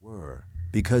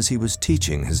because he was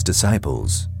teaching his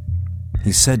disciples.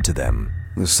 He said to them,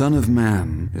 "The Son of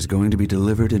Man is going to be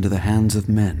delivered into the hands of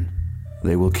men.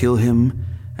 They will kill him,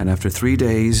 and after 3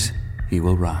 days he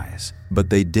will rise." But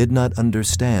they did not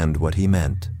understand what he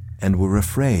meant and were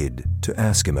afraid to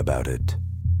ask him about it.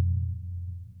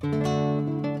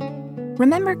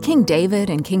 Remember King David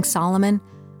and King Solomon?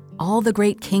 All the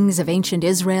great kings of ancient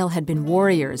Israel had been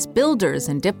warriors, builders,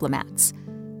 and diplomats.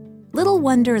 Little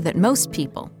wonder that most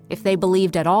people, if they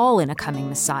believed at all in a coming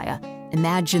Messiah,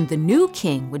 imagined the new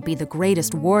king would be the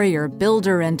greatest warrior,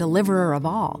 builder, and deliverer of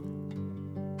all.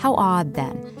 How odd,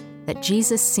 then, that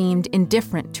Jesus seemed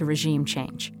indifferent to regime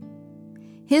change.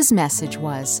 His message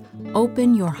was,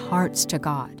 open your hearts to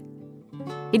God.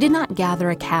 He did not gather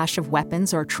a cache of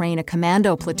weapons or train a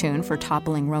commando platoon for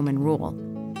toppling Roman rule.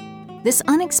 This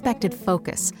unexpected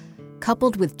focus,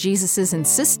 coupled with Jesus'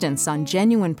 insistence on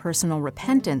genuine personal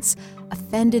repentance,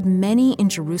 offended many in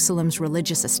Jerusalem's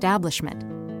religious establishment.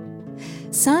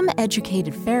 Some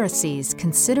educated Pharisees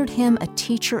considered him a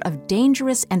teacher of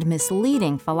dangerous and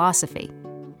misleading philosophy.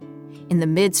 In the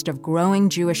midst of growing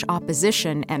Jewish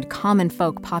opposition and common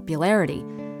folk popularity,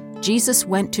 Jesus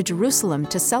went to Jerusalem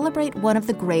to celebrate one of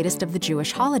the greatest of the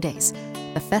Jewish holidays,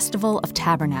 the Festival of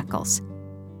Tabernacles.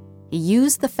 He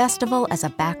used the festival as a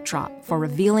backdrop for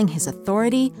revealing his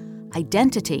authority,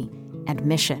 identity, and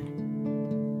mission.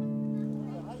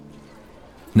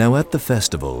 Now at the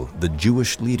festival, the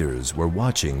Jewish leaders were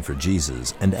watching for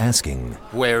Jesus and asking,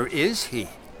 "Where is he?"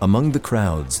 Among the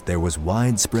crowds, there was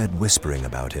widespread whispering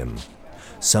about him.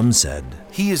 Some said,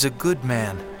 "He is a good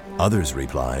man." Others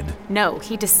replied, "No,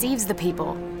 he deceives the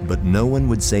people." But no one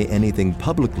would say anything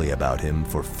publicly about him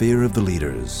for fear of the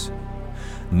leaders.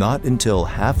 Not until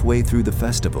halfway through the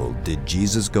festival did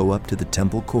Jesus go up to the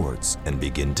temple courts and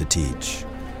begin to teach.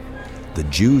 The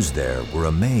Jews there were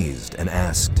amazed and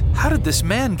asked, "How did this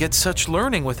man get such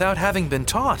learning without having been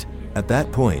taught?" At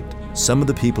that point, some of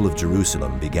the people of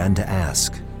Jerusalem began to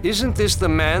ask, "Isn't this the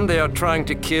man they are trying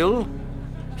to kill?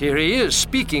 Here he is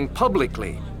speaking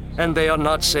publicly, and they are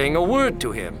not saying a word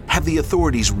to him." Have the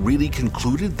authorities really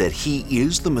concluded that he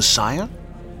is the Messiah?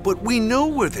 But we know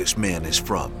where this man is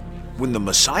from. When the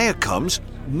Messiah comes,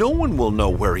 no one will know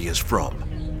where he is from.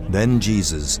 Then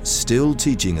Jesus, still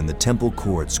teaching in the temple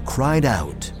courts, cried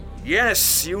out,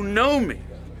 "Yes, you know me,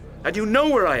 and you know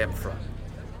where I am from.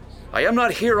 I am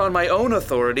not here on my own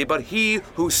authority, but he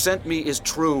who sent me is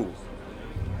true.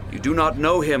 You do not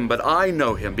know him, but I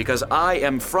know him, because I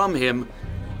am from him,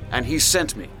 and he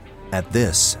sent me." At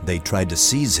this, they tried to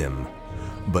seize him,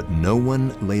 but no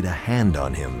one laid a hand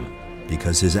on him,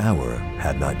 because his hour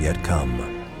had not yet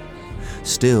come.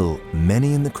 Still,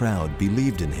 many in the crowd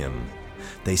believed in him.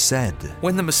 They said,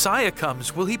 "When the Messiah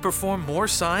comes, will he perform more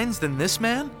signs than this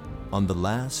man?" On the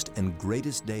last and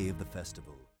greatest day of the festival,